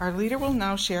Our leader will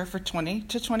now share for 20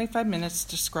 to 25 minutes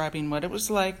describing what it was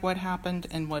like, what happened,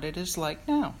 and what it is like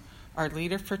now. Our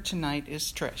leader for tonight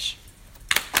is Trish.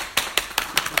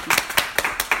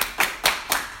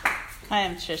 Hi,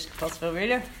 I'm Trish, compulsive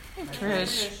reader. Hey,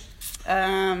 Trish.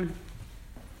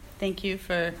 Thank you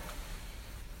for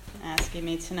asking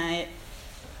me tonight.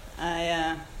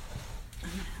 I'm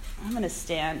going to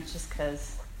stand just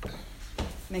because it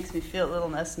makes me feel a little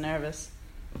less nervous.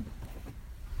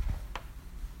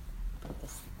 Put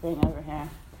this thing over here.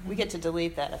 We get to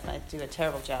delete that if I do a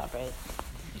terrible job, right?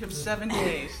 You have 7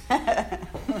 days. All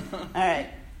right.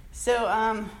 So,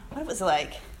 what it was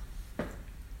like?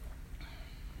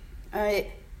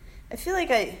 I feel like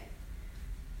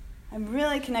I'm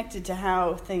really connected to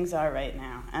how things are right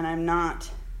now, and I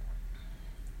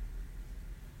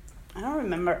don't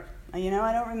remember. I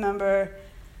don't remember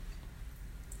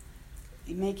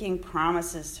making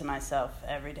promises to myself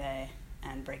every day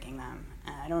and breaking them.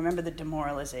 And I don't remember the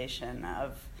demoralization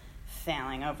of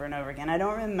failing over and over again. I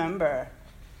don't remember.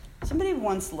 Somebody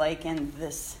once likened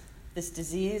this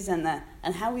disease and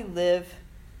how we live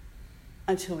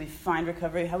until we find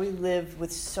recovery, how we live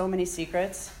with so many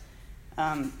secrets,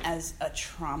 as a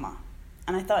trauma.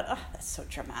 And I thought, that's so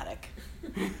traumatic,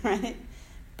 right?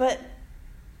 But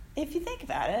if you think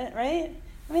about it, right?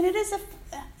 I mean, it is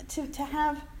to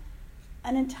have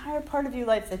an entire part of your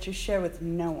life that you share with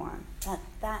no one,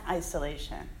 that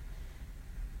isolation.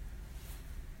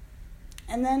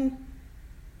 And then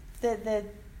the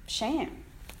shame,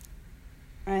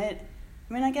 right?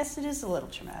 I mean, I guess it is a little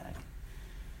traumatic.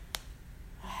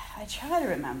 I try to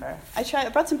remember. I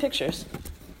brought some pictures,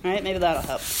 right? Maybe that'll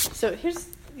help. So here's,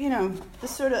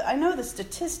 I know the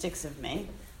statistics of me.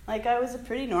 Like, I was a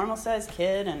pretty normal-sized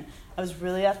kid, and I was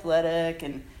really athletic,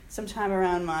 and sometime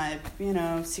around my,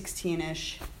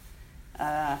 16-ish,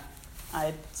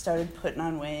 I started putting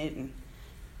on weight,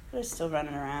 but I was still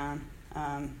running around.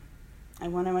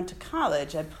 And when I went to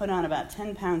college, I put on about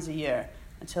 10 pounds a year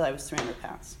until I was 300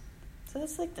 pounds. So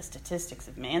that's like the statistics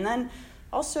of me. And then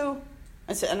also,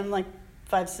 and I'm like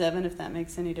 5'7", if that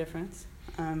makes any difference.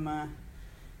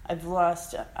 I've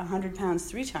lost 100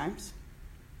 pounds 3 times.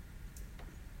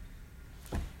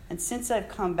 And since I've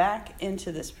come back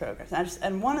into this program,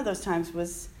 and one of those times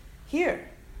was here,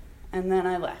 and then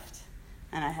I left.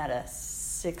 And I had a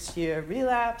 6-year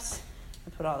relapse. I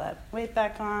put all that weight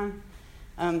back on.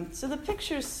 So the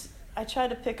pictures, I tried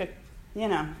to pick a,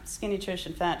 skinny Trish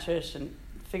and fat Trish and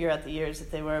figure out the years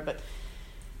that they were. But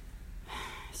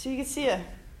so you can see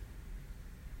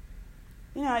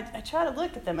I try to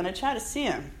look at them and I try to see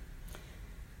them.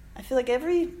 I feel like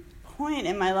every point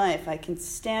in my life I can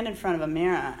stand in front of a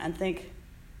mirror and think,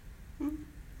 I'm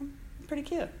pretty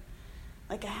cute.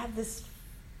 Like, I have this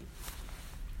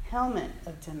helmet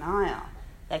of denial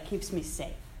that keeps me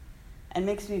safe and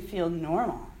makes me feel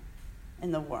normal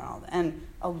in the world and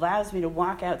allows me to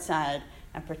walk outside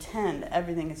and pretend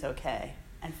everything is okay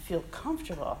and feel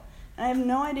comfortable. And I have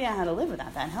no idea how to live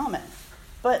without that helmet.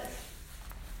 But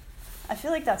I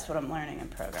feel like that's what I'm learning in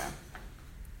program.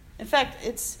 In fact,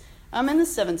 I'm in the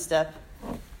 7th step.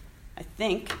 I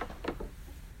think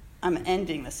I'm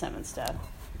ending the 7th step.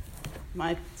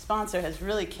 My sponsor has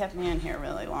really kept me in here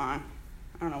really long.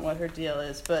 I don't know what her deal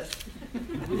is, but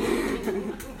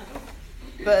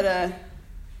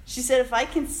she said if I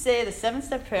can say the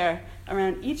 7-step prayer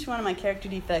around each one of my character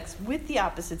defects with the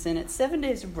opposites in it 7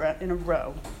 days in a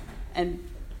row and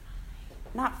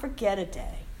not forget a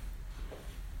day,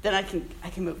 then I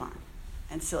can move on.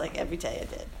 And so, like, every day I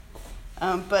did.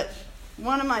 But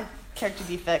one of my character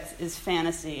defects is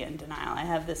fantasy and denial. I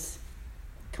have this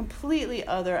completely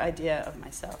other idea of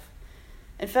myself.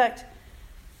 In fact,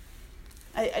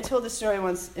 I told this story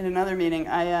once in another meeting.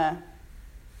 I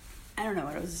don't know,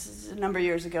 it was a number of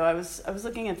years ago. I was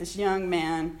looking at this young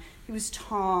man. He was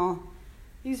tall.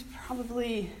 He was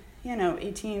probably,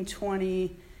 18,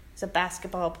 20. He's a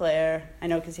basketball player. I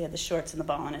know because he had the shorts and the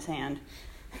ball in his hand.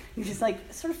 He was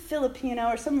like sort of Filipino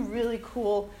or some really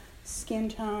cool skin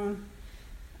tone.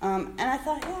 And I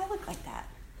thought, I look like that.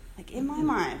 Like, in my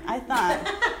mind, I thought,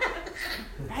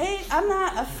 right? I'm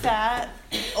not a fat,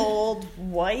 old,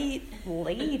 white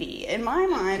lady. In my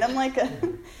mind, I'm like a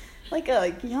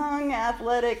young,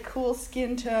 athletic, cool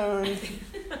skin tone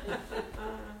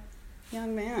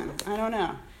young man. I don't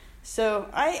know. So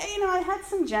I had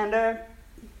some gender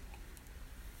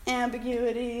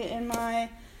ambiguity in my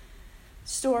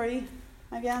story,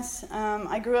 I guess.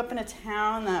 I grew up in a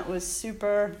town that was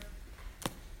super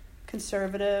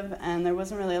conservative, and there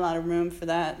wasn't really a lot of room for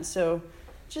that. And so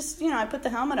just, I put the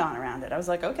helmet on around it. I was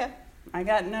like, okay, I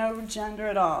got no gender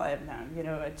at all. It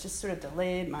just sort of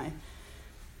delayed my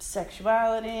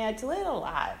sexuality. I delayed a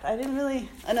lot.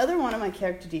 Another one of my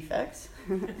character defects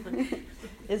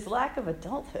is lack of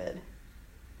adulthood.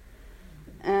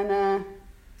 And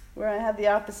where I have the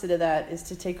opposite of that is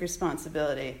to take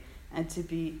responsibility and to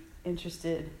be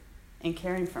interested in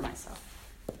caring for myself.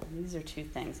 And these are two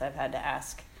things I've had to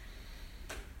ask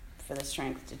for the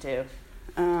strength to do.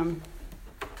 What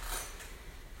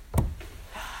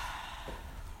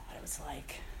it was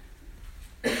like.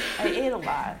 I ate a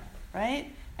lot,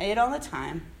 right? I ate all the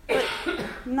time, but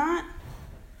I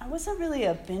wasn't really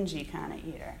a bingey kind of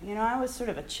eater. I was sort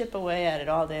of a chip away at it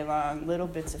all day long, little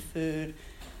bits of food.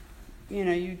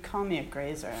 You'd call me a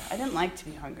grazer. I didn't like to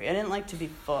be hungry. I didn't like to be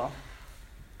full.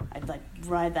 I'd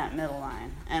ride that middle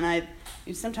line. And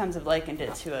you sometimes have likened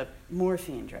it to a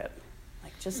morphine drip,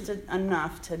 just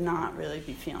enough to not really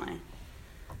be feeling.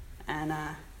 And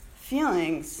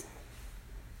feelings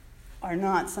are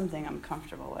not something I'm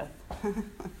comfortable with.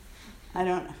 I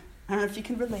don't know if you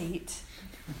can relate.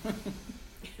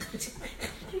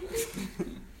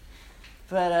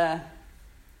 But,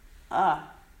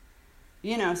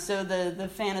 so the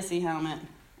fantasy helmet,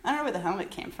 I don't know where the helmet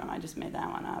came from. I just made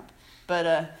that one up.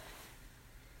 But,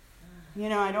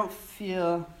 I don't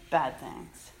feel bad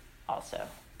things also.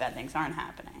 Bad things aren't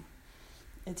happening.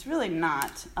 It's really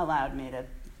not allowed me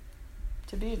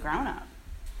to be a grown-up.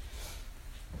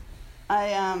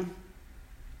 I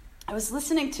was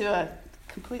listening to a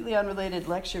completely unrelated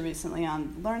lecture recently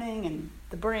on learning and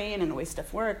the brain and the way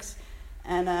stuff works.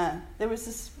 And there was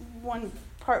this one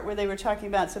part where they were talking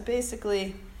about, so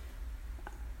basically,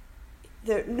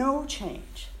 no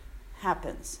change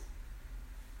happens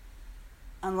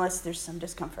unless there's some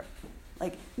discomfort.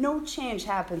 No change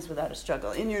happens without a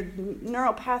struggle. In your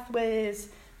neural pathways,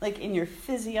 in your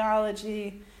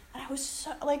physiology. And I was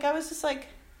just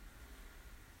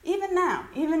even now,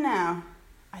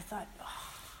 I thought,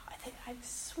 I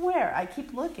swear, I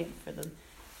keep looking for the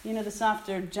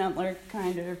softer, gentler,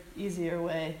 kinder, easier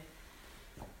way.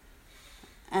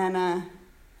 And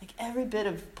every bit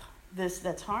of this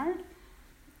that's hard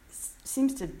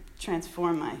seems to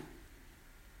transform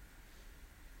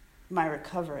my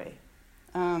recovery.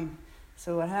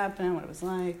 So what happened, what it was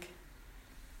like.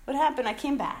 What happened, I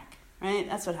came back, right?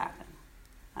 That's what happened.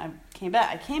 I came back.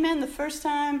 I came in the first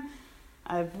time.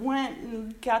 I went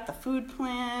and got the food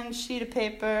plan, sheet of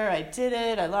paper. I did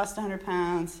it. I lost 100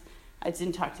 pounds. I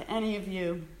didn't talk to any of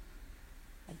you.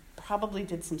 I probably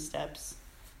did some steps.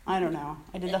 I don't know.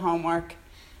 I did the homework.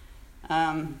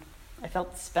 I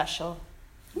felt special.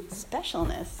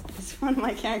 Specialness is one of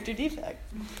my character defects.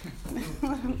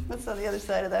 What's on the other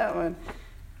side of that one?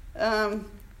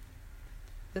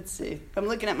 Let's see. I'm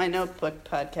looking at my notebook,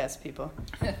 podcast people.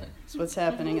 That's what's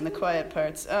happening in the quiet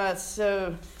parts.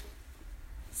 So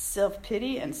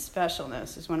self-pity and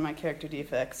specialness is one of my character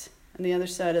defects. And the other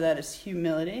side of that is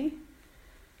humility,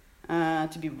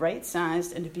 to be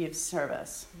right-sized and to be of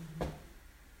service. And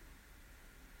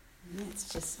it's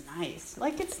just nice.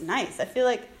 It's nice. I feel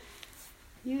like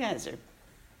you guys are,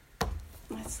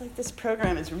 it's like this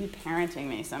program is reparenting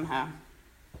me somehow.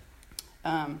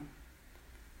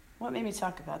 What made me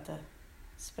talk about the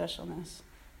specialness?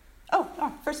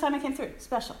 Oh, first time I came through,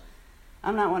 special.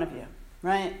 I'm not one of you,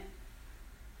 right?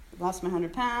 Lost my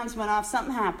 100 pounds, went off,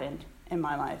 something happened in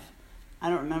my life. I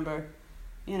don't remember,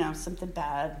 something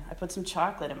bad. I put some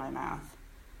chocolate in my mouth.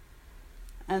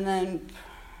 And then,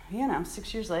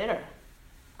 6 years later,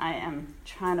 I am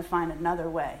trying to find another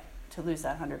way to lose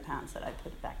that 100 pounds that I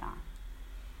put back on.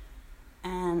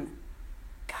 And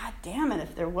God damn it,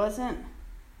 if there wasn't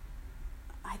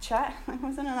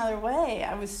another way.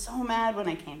 I was so mad when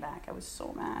I came back. I was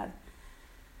so mad.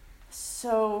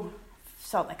 So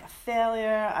felt like a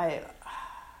failure. I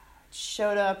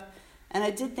showed up and I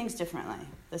did things differently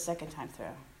the second time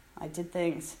through. I did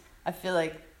things, I feel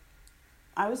like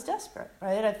I was desperate,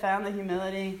 right? I found the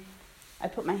humility. I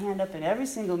put my hand up in every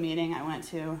single meeting I went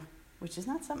to, which is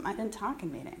not something I didn't talk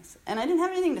in meetings. And I didn't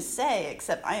have anything to say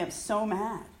except I am so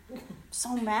mad.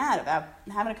 So mad about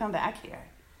having to come back here.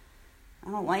 I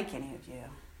don't like any of you.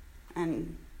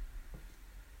 And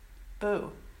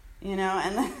boo, and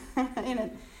then,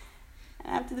 and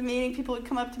after the meeting, people would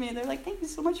come up to me and they're like, thank you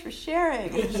so much for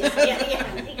sharing.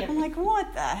 Yeah. I'm like,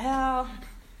 what the hell?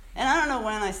 And I don't know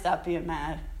when I stopped being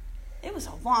mad. It was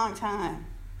a long time,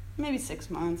 maybe 6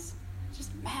 months,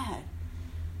 just mad.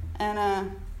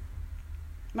 And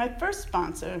my first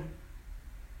sponsor,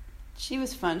 she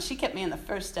was fun. She kept me in the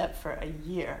first step for a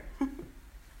year.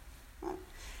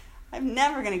 I'm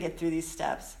never going to get through these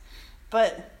steps.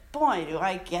 But boy, do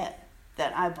I get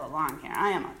that I belong here. I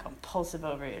am a compulsive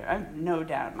overeater. I have no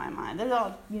doubt in my mind.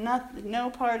 No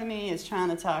part of me is trying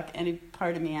to talk any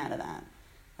part of me out of that.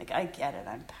 Like, I get it.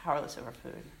 I'm powerless over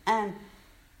food. And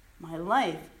my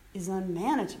life is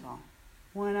unmanageable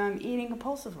when I'm eating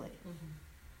compulsively. Mm-hmm.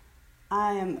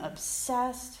 I am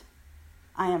obsessed.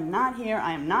 I am not here.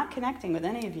 I am not connecting with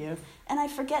any of you. And I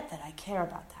forget that I care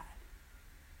about that.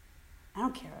 I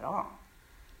don't care at all.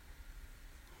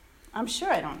 I'm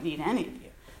sure I don't need any of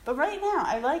you. But right now,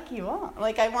 I like you all.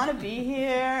 Like, I want to be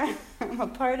here. I'm a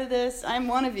part of this. I'm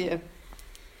one of you.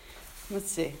 Let's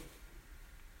see.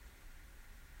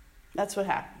 That's what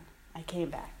happened. I came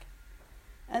back.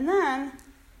 And then,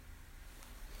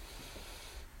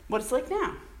 what it's like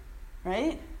now,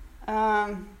 right?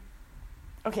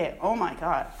 Okay, oh my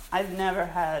God. I've never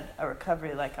had a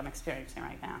recovery like I'm experiencing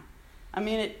right now. I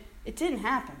mean, it didn't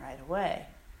happen right away.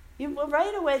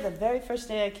 Right away, the very first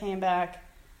day I came back,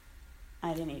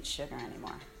 I didn't eat sugar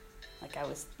anymore. Like, I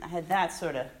had that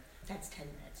sort of... That's 10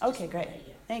 minutes. Okay, great.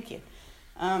 Thank you.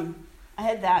 I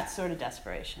had that sort of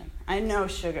desperation. I know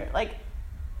sugar. Like,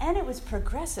 and it was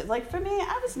progressive. Like, for me,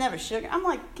 I was never sugar. I'm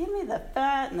like, give me the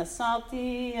fat and the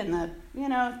salty and the,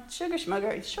 sugar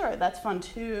schmugger. Sure, that's fun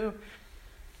too.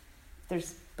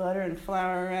 There's butter and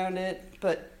flour around it.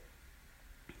 But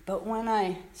when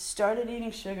I started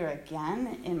eating sugar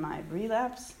again in my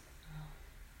relapse,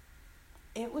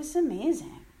 it was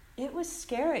amazing. It was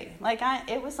scary. Like,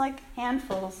 it was like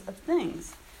handfuls of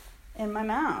things in my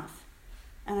mouth.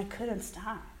 And I couldn't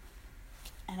stop.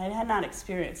 And I had not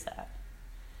experienced that.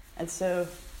 And so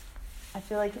I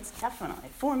feel like it's definitely,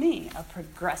 for me, a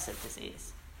progressive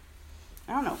disease.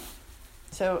 I don't know.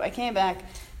 So I came back,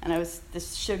 and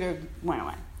this sugar went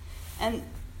away. And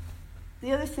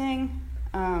the other thing,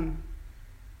 I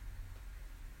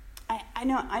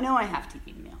know I have to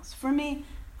eat meals. For me,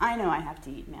 I know I have to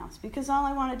eat meals because all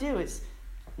I want to do is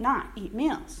not eat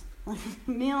meals. Like,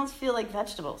 meals feel like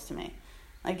vegetables to me.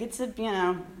 Like, it's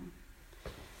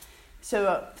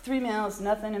so 3 meals,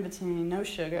 nothing in between, no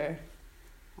sugar.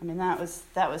 I mean, that was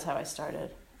how I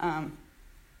started. I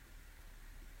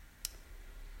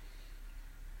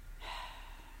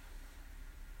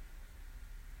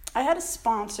had a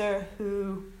sponsor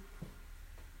who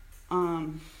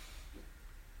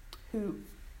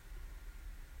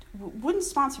wouldn't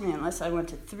sponsor me unless I went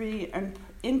to 3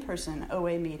 in-person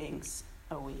OA meetings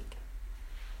a week.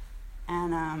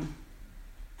 And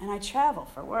I travel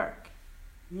for work,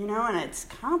 and it's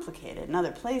complicated in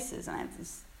other places, and I have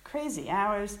these crazy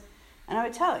hours. And I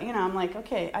would tell her, I'm like,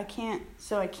 okay, I can't,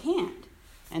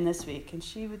 and this week. And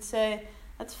she would say,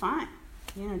 that's fine,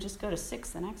 just go to 6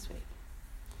 the next week.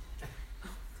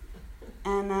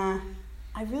 And I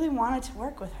really wanted to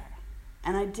work with her,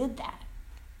 and I did that.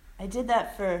 I did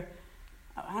that for,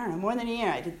 I don't know, more than a year.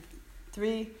 I did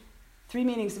 3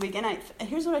 meetings a week, and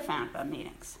here's what I found about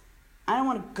meetings. I don't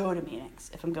want to go to meetings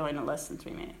if I'm going to less than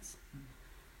 3 meetings.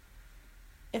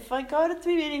 If I go to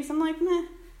 3 meetings, I'm like, meh.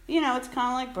 It's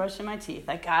kind of like brushing my teeth.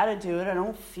 I got to do it. I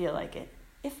don't feel like it.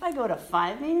 If I go to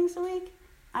 5 meetings a week,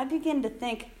 I begin to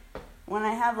think, when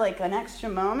I have like an extra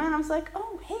moment, I was like,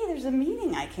 oh, hey, there's a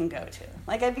meeting I can go to.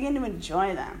 Like, I begin to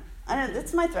enjoy them.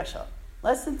 That's my threshold.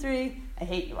 Less than 3, I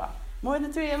hate you all. More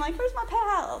than 3, I'm like, where's my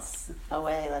pals?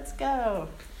 Away, let's go.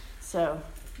 So,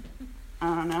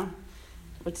 I don't know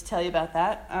what to tell you about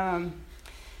that.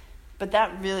 But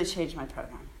that really changed my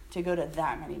program, to go to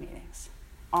that many meetings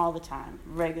all the time,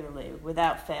 regularly,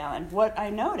 without fail. And what I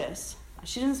noticed,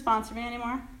 she doesn't sponsor me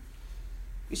anymore.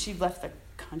 She left the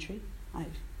country.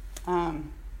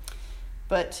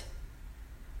 But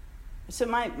so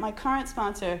my current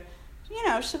sponsor,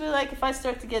 she'll be like, if I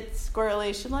start to get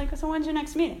squirrely, she'll be like, so when's your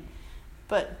next meeting?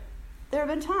 But there have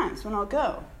been times when I'll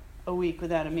go a week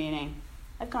without a meeting.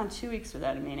 I've gone 2 weeks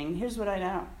without a meeting. Here's what I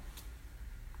know.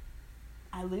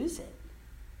 I lose it.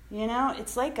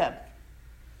 It's like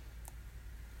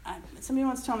somebody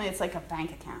once told me it's like a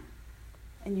bank account.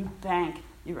 And you bank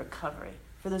your recovery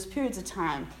for those periods of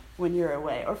time when you're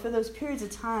away, or for those periods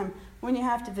of time when you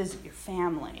have to visit your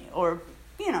family, or,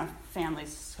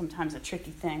 family's sometimes a tricky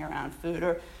thing around food,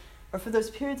 or for those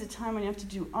periods of time when you have to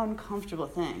do uncomfortable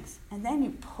things. And then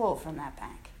you pull from that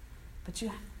bank. But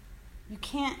you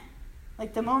can't,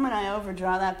 like, the moment I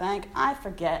overdraw that bank, I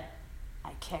forget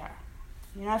I care.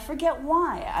 I forget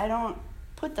why I don't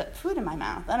put the food in my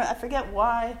mouth. I forget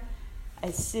why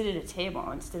I sit at a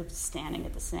table instead of standing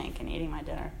at the sink and eating my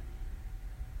dinner.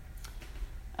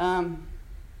 And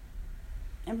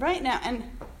right now, and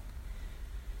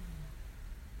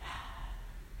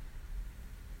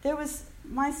there was,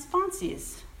 my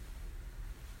sponsees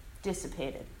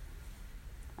dissipated.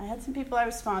 I had some people I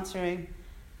was sponsoring,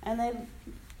 and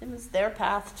it was their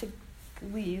path to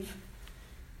leave.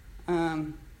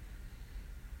 And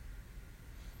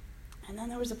And then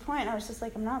there was a point I was just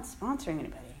like, I'm not sponsoring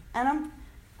anybody. And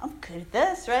I'm good at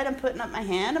this, right? I'm putting up my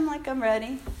hand. I'm like, I'm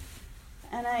ready.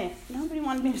 And nobody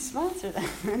wanted me to sponsor them.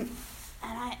 And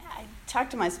I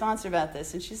talked to my sponsor about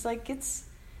this, and she's like, it's,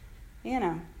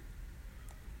 who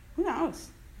knows?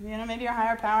 Maybe your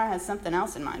higher power has something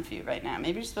else in mind for you right now.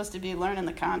 Maybe you're supposed to be learning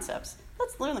the concepts.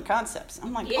 Let's learn the concepts.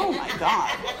 I'm like, oh my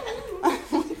God.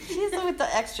 She's with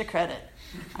the extra credit.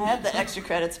 I have the extra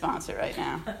credit sponsor right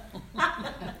now.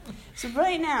 So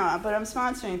right now, but I'm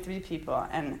sponsoring 3 people,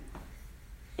 and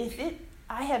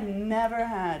I have never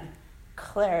had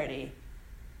clarity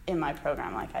in my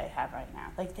program like I have right now.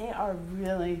 Like, they are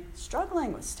really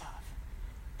struggling with stuff.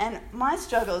 And my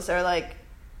struggles are like,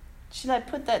 should I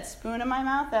put that spoon in my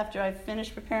mouth after I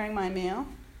finish preparing my meal?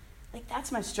 Like,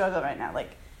 that's my struggle right now.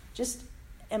 Like, just,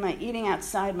 am I eating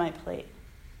outside my plate?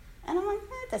 And I'm like,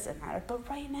 it doesn't matter. But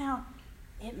right now,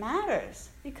 it matters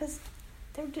because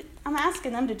I'm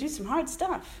asking them to do some hard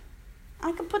stuff.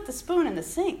 I could put the spoon in the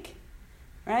sink,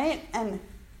 right? And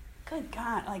good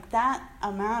God, like that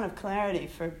amount of clarity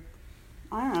for,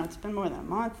 I don't know, it's been more than a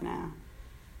month now.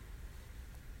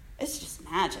 It's just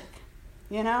magic,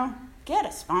 Get a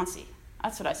sponsee.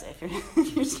 That's what I say. If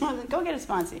you're sponsoring, go get a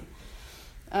sponsee.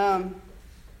 Okay.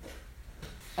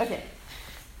 All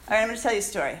right, I'm going to tell you a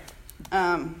story.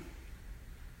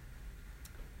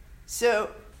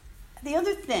 So the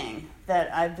other thing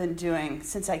that I've been doing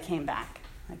since I came back,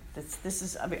 like this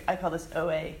is, I call this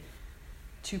OA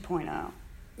 2.0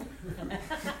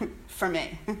 for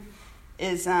me,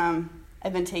 is I've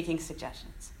been taking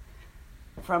suggestions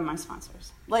from my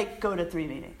sponsors. Like, go to 3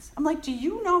 meetings. I'm like, do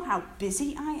you know how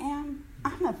busy I am?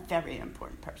 I'm a very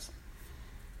important person.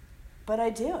 But I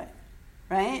do it,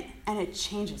 right? And it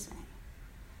changes me.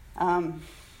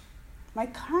 My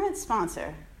current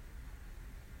sponsor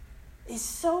is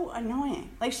so annoying.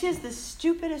 Like, she has the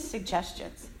stupidest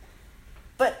suggestions.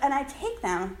 And I take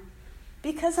them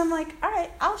because I'm like, all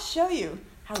right, I'll show you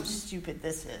how stupid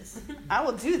this is. I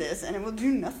will do this, and it will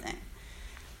do nothing.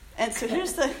 And so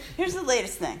here's the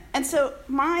latest thing. And so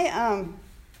I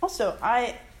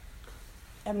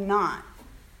am not,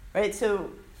 right?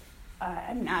 So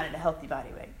I'm not at a healthy body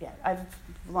weight yet. I've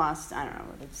lost,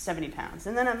 70 pounds.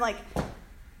 And then I'm like,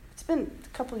 it's been a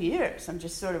couple of years. I'm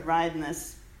just sort of riding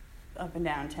this up and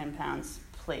down 10 pounds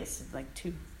place, like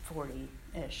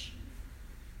 240-ish.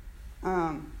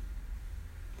 And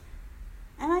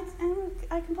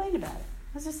I complained about it.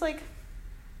 I was just like,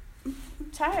 I'm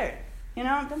tired.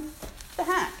 The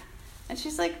hack. And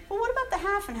she's like, well, what about the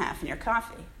half and half in your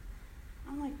coffee?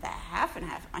 I'm like, the half and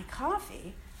half in my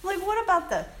coffee? I'm like, what about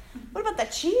the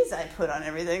cheese I put on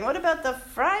everything? What about the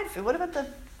fried food? What about the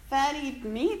fatty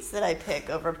meats that I pick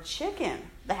over chicken?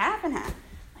 The half and half. I'm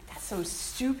like, that's so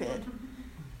stupid.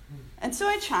 And so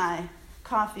I try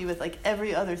coffee with like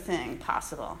every other thing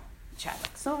possible. I try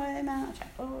like soy milk, I try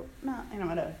oat milk,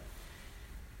 whatever.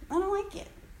 I don't like it.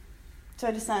 So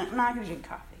I decided I'm not going to drink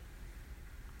coffee.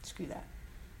 Screw that.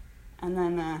 And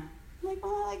then I'm like,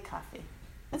 well, I like coffee.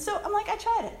 And so I'm like, I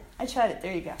tried it.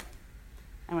 There you go.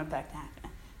 I went back to half and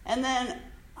half. And then,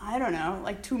 I don't know,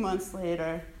 like 2 months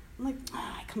later, I'm like,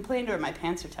 I complained to her, my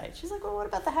pants are tight. She's like, well, what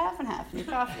about the half and half in your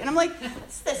coffee? And I'm like,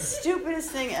 it's the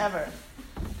stupidest thing ever.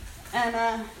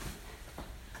 And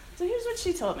so here's what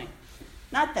she told me.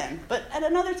 Not then, but at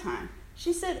another time.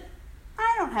 She said,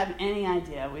 I don't have any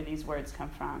idea where these words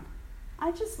come from.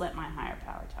 I just let my higher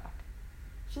power talk.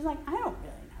 She's like, I don't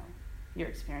really know your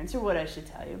experience or what I should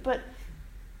tell you, but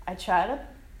I try to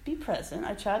be present.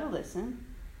 I try to listen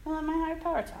and let my higher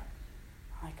power talk.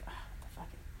 I'm like, oh, what the fuck?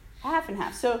 Half and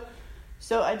half. So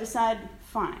I decide,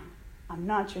 fine, I'm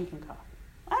not drinking coffee.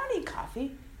 I don't eat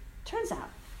coffee. Turns out,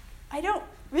 I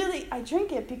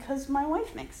drink it because my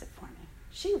wife makes it for me.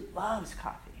 She loves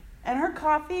coffee. And her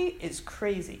coffee is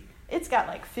crazy. It's got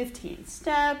like 15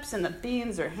 steps, and the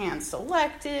beans are hand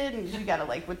selected, and you gotta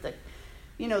like with the,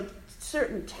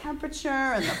 certain temperature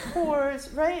and the pores,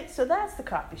 right? So that's the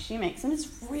coffee she makes, and it's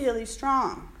really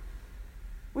strong,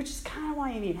 which is kind of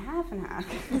why you need half and half.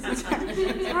 It's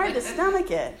hard to stomach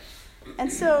it.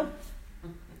 And so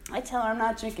I tell her I'm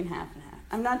not drinking half and half.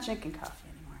 I'm not drinking coffee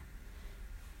anymore.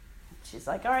 She's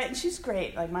like, all right, and she's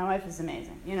great. Like, my wife is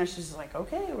amazing. She's like,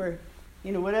 okay, we're,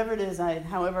 whatever it is,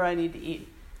 however I need to eat.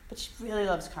 But she really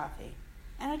loves coffee.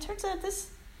 And it turns out this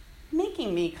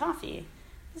making me coffee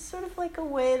is sort of like a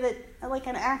way that, like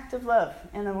an act of love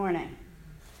in the morning.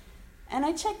 And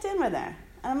I checked in with her.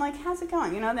 And I'm like, how's it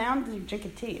going? Now I'm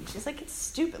drinking tea. And she's like, it's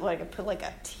stupid. Like, I put like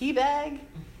a tea bag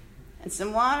and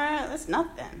some water. That's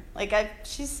nothing.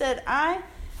 She said, I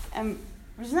am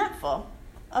resentful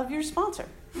of your sponsor.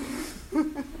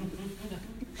 And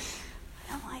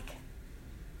I'm like,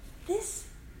 this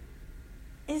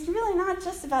is really not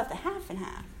just about the half and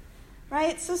half,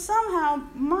 right? So somehow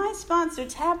my sponsor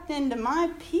tapped into my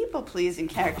people-pleasing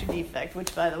character defect,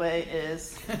 which, by the way,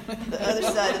 is the other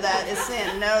side of that is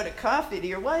saying no to coffee to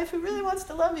your wife who really wants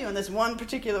to love you in this one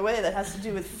particular way that has to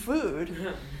do with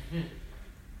food.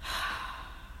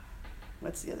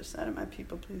 What's the other side of my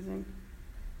people-pleasing?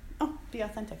 Oh, be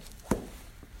authentic.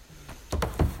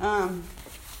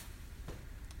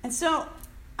 And so,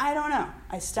 I don't know.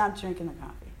 I stopped drinking the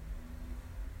coffee.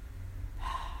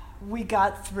 We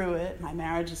got through it. My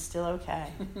marriage is still okay.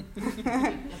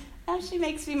 Now she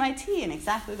makes me my tea in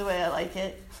exactly the way I like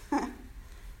it.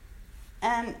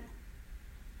 And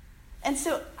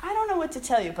so, I don't know what to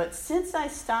tell you, but since I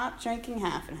stopped drinking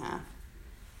half and half,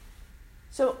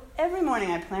 so every morning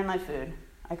I plan my food.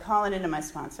 I call it into my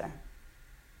sponsor.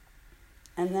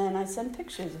 And then I send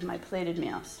pictures of my plated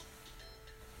meals.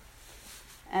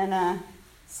 And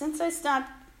since I stopped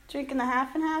drinking the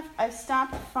half and half, I've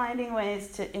stopped finding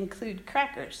ways to include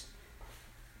crackers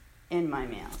in my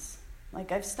meals.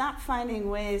 Like, I've stopped finding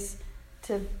ways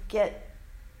to get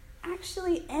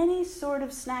actually any sort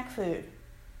of snack food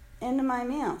into my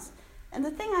meals. And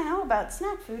the thing I know about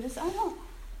snack food is I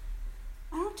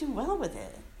don't do well with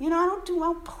it. I don't do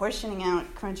well portioning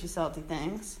out crunchy, salty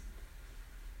things.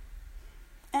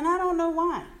 And I don't know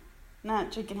why.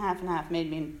 Not drinking half and half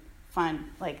made me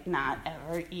not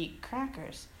ever eat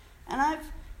crackers. And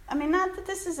not that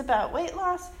this is about weight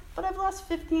loss, but I've lost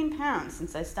 15 pounds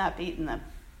since I stopped eating the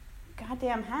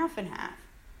goddamn half and half.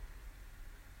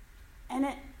 And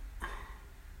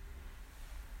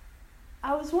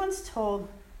I was once told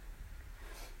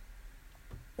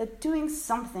that doing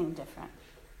something different,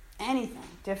 anything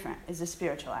different, is a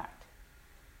spiritual act.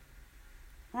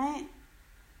 Right?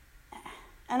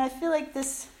 And I feel like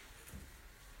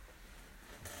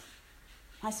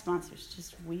my sponsor's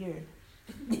just weird.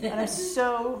 And I'm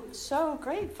so, so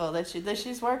grateful that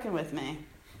she's working with me.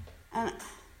 And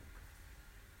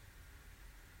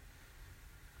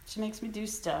she makes me do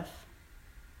stuff.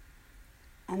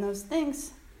 And those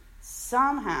things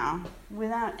somehow,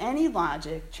 without any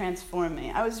logic, transform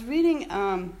me. I was reading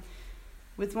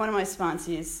with one of my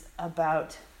sponsees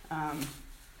about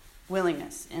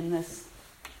willingness in this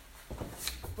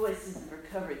Voices in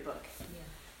Recovery book.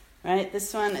 Yeah. Right?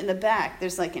 This one in the back,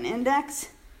 there's like an index,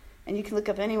 and you can look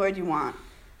up any word you want.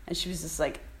 And she was just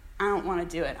like, I don't want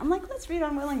to do it. I'm like, let's read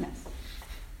on willingness.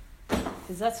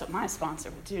 Because that's what my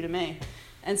sponsor would do to me.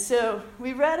 And so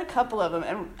we read a couple of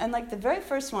them, and like the very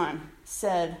first one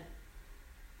said,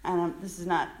 and this is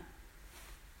not,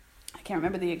 I can't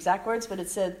remember the exact words, but it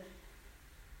said,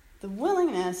 the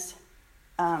willingness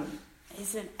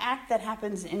is an act that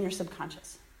happens in your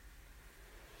subconscious.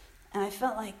 And I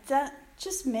felt like that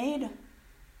just made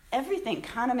everything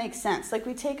kind of make sense. Like,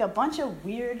 we take a bunch of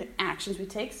weird actions, we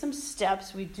take some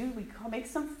steps, we make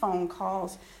some phone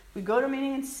calls, we go to a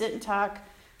meeting and sit and talk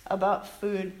about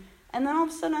food, and then all of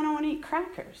a sudden I don't want to eat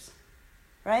crackers,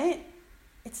 right?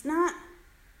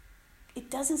 It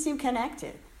doesn't seem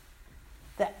connected,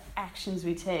 the actions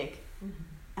we take,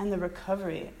 and the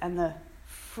recovery and the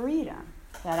freedom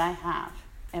that I have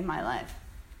in my life.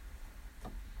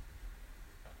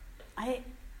 I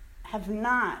have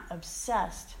not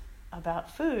obsessed about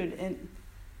food in,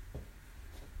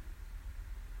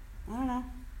 I don't know,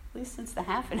 at least since the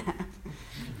half and half.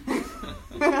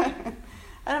 And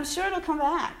I'm sure it'll come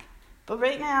back. But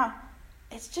right now,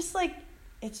 it's just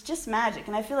magic.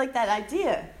 And I feel like that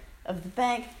idea of the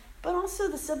bank, but also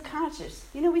the subconscious.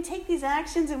 We take these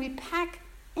actions and we pack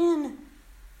in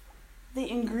the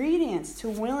ingredients to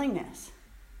willingness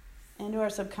into our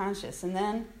subconscious. And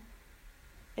then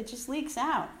it just leaks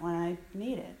out when I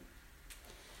need it.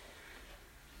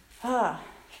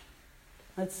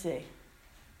 Let's see.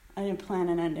 I didn't plan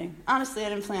an ending. Honestly, I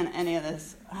didn't plan any of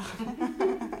this.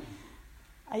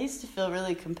 I used to feel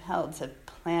really compelled to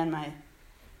plan my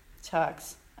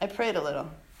talks. I prayed a little.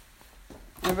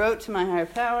 I wrote to my higher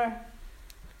power,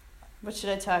 what should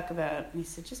I talk about? And he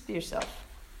said, just be yourself.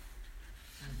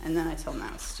 And then I told him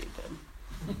that was stupid.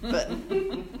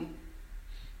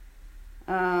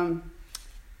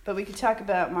 But we could talk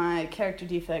about my character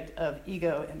defect of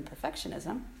ego and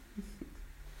perfectionism,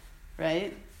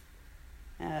 right?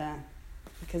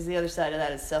 Because the other side of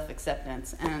that is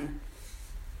self-acceptance, and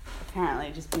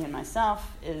apparently just being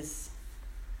myself is,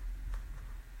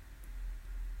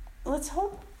 let's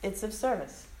hope it's of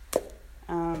service.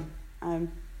 I'm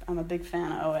a big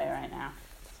fan of OA right now,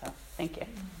 so thank you.